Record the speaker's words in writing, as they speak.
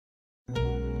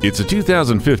It's a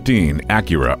 2015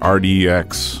 Acura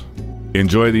RDX.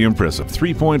 Enjoy the impressive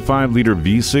 3.5-liter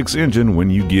V6 engine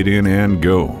when you get in and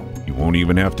go. You won't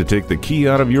even have to take the key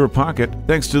out of your pocket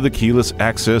thanks to the keyless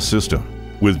access system.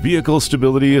 With Vehicle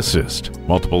Stability Assist,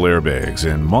 multiple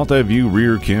airbags, and multi-view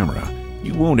rear camera,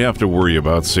 you won't have to worry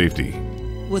about safety.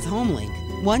 With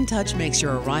HomeLink, one touch makes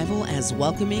your arrival as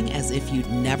welcoming as if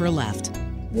you'd never left.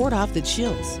 Ward off the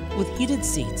chills with heated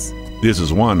seats. This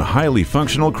is one highly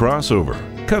functional crossover.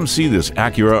 Come see this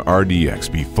Acura RDX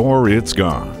before it's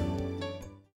gone.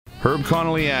 Herb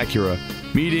Connolly Acura,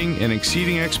 meeting and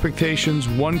exceeding expectations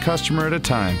one customer at a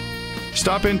time.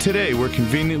 Stop in today. We're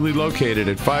conveniently located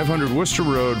at 500 Worcester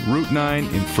Road, Route 9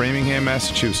 in Framingham,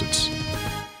 Massachusetts.